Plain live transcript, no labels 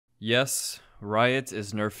Yes, Riot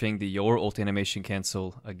is nerfing the Yoru Ult Animation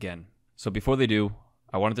Cancel again. So before they do,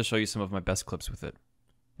 I wanted to show you some of my best clips with it.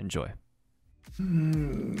 Enjoy.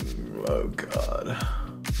 Oh god.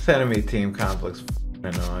 This enemy team comp looks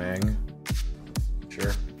annoying.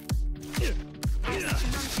 Sure.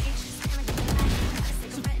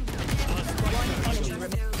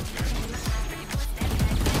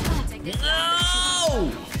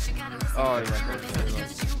 No! Oh, yeah.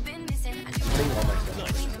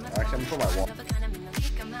 Actually, I'm for my wall.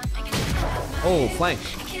 Oh, flank.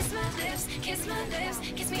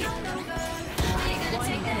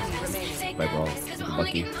 My ball.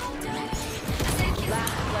 Lucky.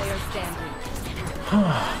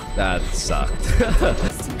 That sucked.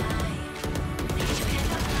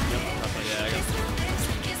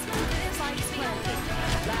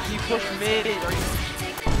 He pushed mid.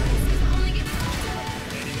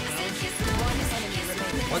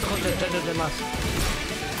 What's on the last?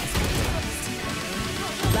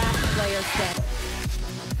 Last player set.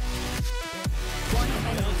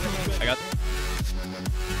 I got.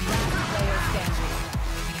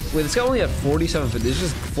 Wait, this guy only had 47, but this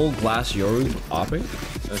is just full glass Yoru opping?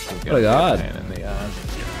 Oh my god.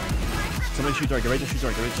 Somebody shoot dart, get ready to shoot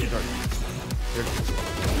dart, get ready to shoot dart.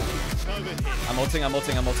 I'm ulting.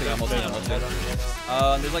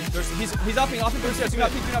 There's he's upping downstairs. Do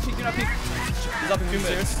not peek. He's upping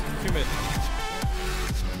downstairs. 2 mid.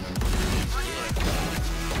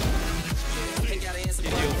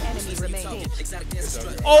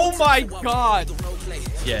 Oh my god!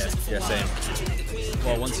 Yeah, same.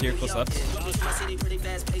 Well, one's here, close up. Fade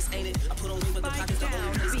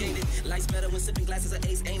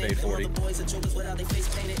 40.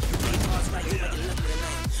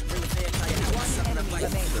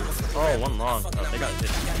 Oh, one long. Oh, they got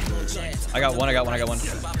hit. I got one.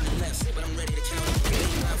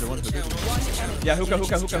 Yeah, hookah.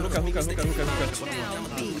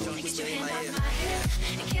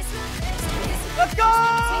 Let's go!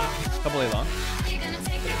 Couple A long.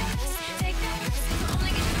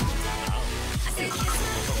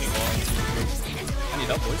 I need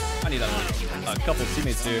help, boys. I need a couple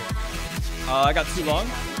teammates here. I got 2 long.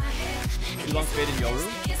 2 long fade in Yoru.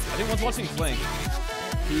 I think one's watching flank.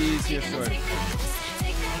 He's here short.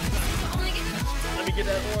 Let me get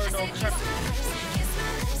that ore. No, check.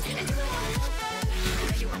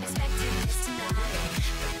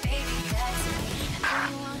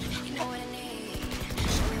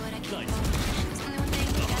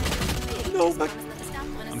 No, back.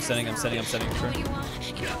 I'm setting. Sure.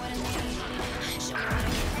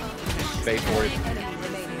 Fade 40.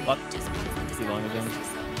 What? Too long again.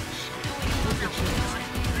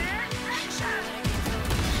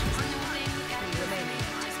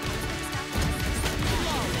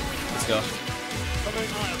 Let's go.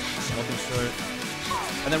 Nothing short.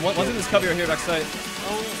 And then one's in this cover here backside.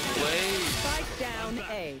 Oh, way. Spike down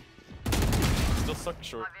A. Still suck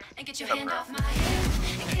short. And get your hand off my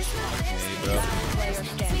head. And kiss my lips. Hey, bro. Player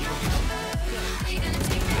standing. Are you gonna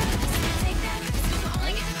take that?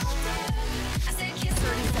 Only get older. I said kiss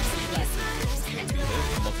 30 seconds left. And do it.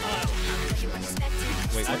 You were expecting.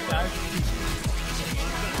 Wait, what the?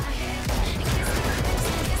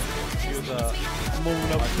 He was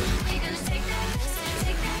moving up. Are you gonna take that?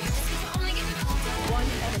 Take that. Only get older. One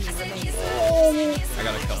enemy remaining. I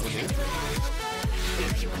got a couple here.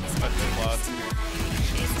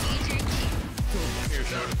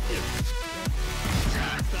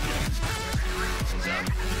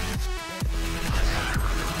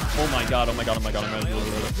 Oh my god, I'm ready.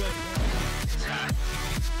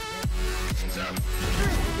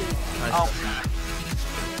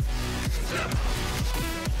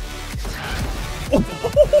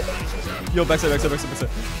 Yo, backside. Alright.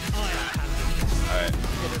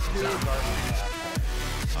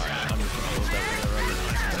 I'm just gonna close that.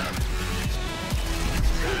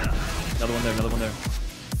 Another one there.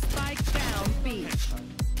 Spike down B.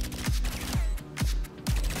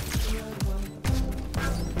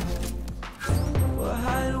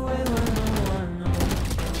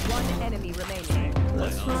 One enemy remaining.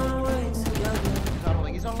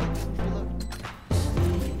 He's not holding.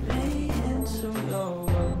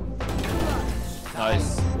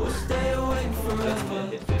 Nice.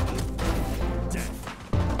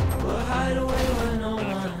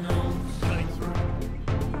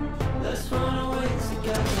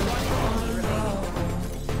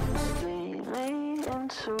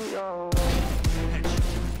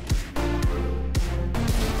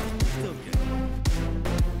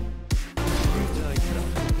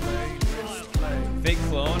 Fake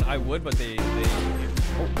clone, I would, but they.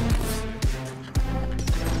 Oh.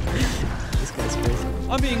 This guy's crazy.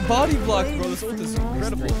 I'm being body blocked, bro. This ult is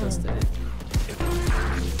incredible.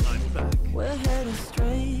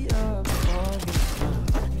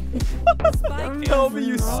 Tell me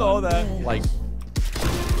you saw that. Like,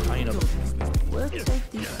 kind of.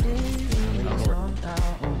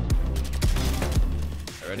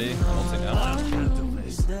 Ready? Ulting now.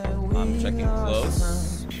 I'm checking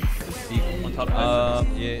close. Deep on top.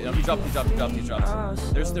 Yeah, no, he dropped.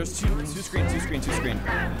 There's two screen.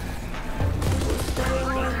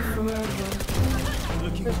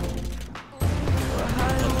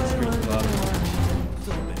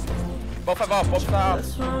 Both up.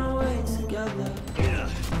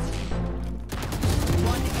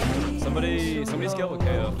 Somebody skill with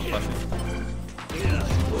KO. Flashing.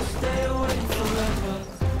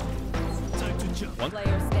 One.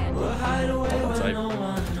 Player standing. Type.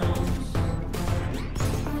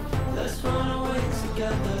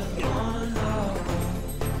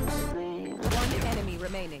 One enemy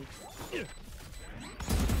remaining.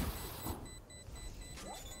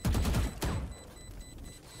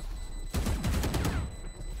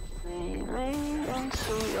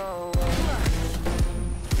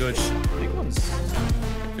 Good. Big ones.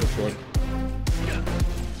 Feel short.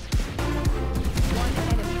 One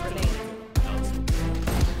enemy remaining.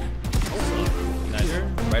 Nice.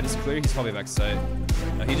 Right is clear. He's probably back side.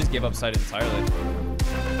 No, he just gave up side entirely.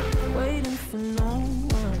 Waiting for no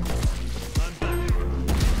one.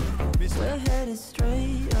 We're headed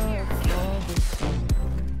straight up for the sun.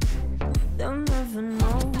 They'll never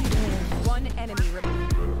know that. One enemy remaining.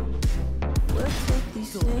 We'll take these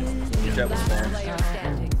cities. Jet was Last fine. player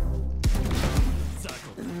standing.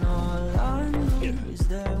 And all I know is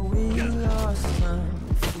that we lost time.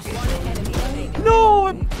 One enemy remaining. No!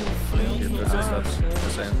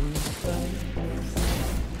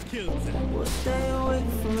 We'll stay awake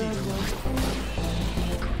forever.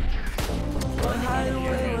 We'll hide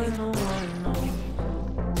away where no one knows.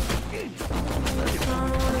 Let's run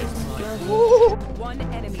away together. One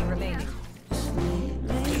enemy remaining.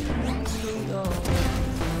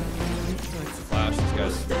 Flash, these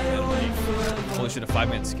guys. Holy shit, a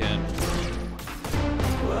 5-man scan.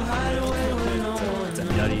 It's a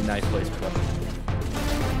nutty, nice place for them.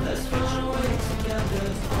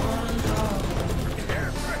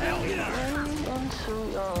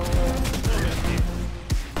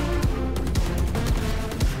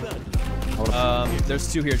 There's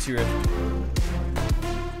two here.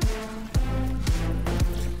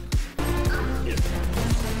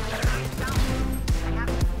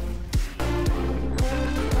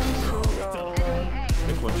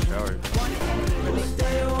 Pick one shower. One enemy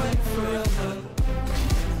remaining.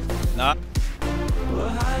 Nah.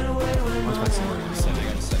 What's my song? I'm sending.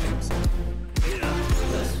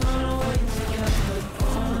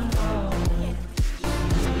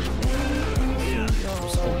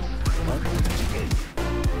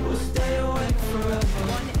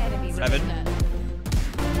 One enemy Seven. remaining.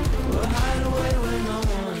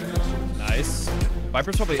 Nice.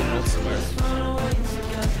 Viper's probably in ult somewhere.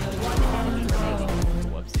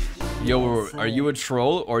 Yo, are you a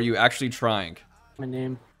troll or are you actually trying? My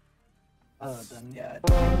name. Then yeah.